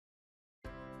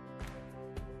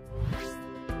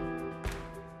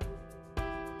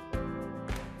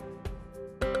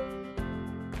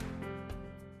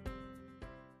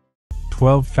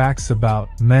12 facts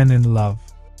about men in love.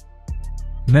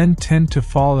 Men tend to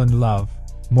fall in love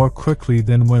more quickly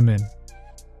than women.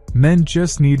 Men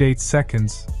just need 8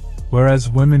 seconds, whereas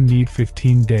women need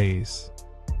 15 days.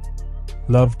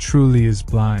 Love truly is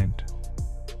blind.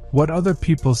 What other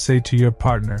people say to your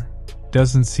partner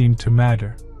doesn't seem to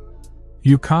matter.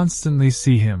 You constantly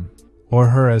see him or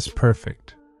her as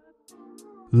perfect.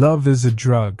 Love is a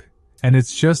drug, and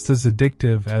it's just as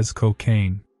addictive as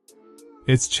cocaine.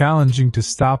 It's challenging to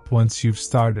stop once you've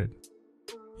started.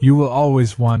 You will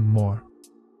always want more.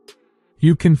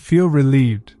 You can feel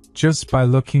relieved just by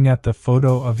looking at the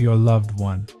photo of your loved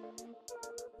one.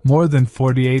 More than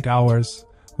 48 hours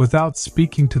without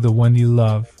speaking to the one you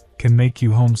love can make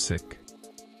you homesick.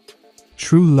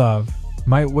 True love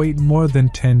might wait more than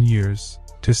 10 years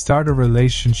to start a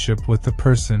relationship with the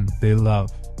person they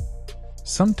love.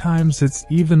 Sometimes it's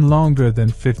even longer than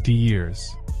 50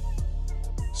 years.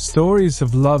 Stories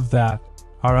of love that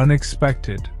are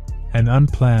unexpected and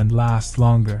unplanned last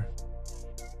longer.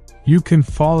 You can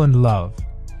fall in love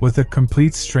with a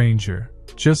complete stranger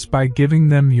just by giving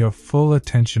them your full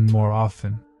attention more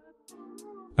often.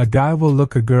 A guy will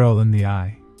look a girl in the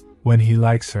eye when he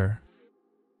likes her.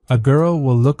 A girl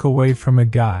will look away from a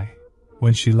guy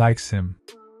when she likes him.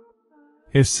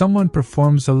 If someone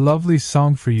performs a lovely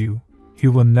song for you, he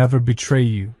will never betray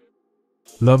you.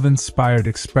 Love-inspired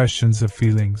expressions of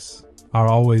feelings are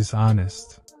always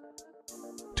honest.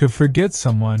 To forget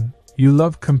someone you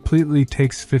love completely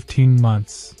takes 15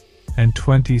 months and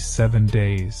 27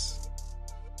 days.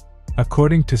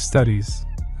 According to studies,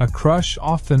 a crush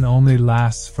often only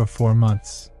lasts for 4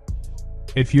 months.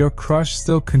 If your crush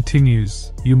still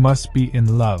continues, you must be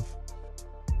in love.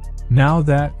 Now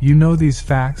that you know these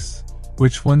facts,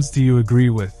 which ones do you agree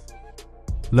with?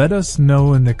 Let us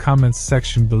know in the comments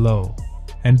section below,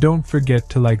 and don't forget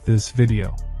to like this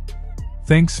video.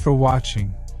 Thanks for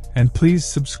watching, and please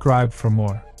subscribe for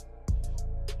more.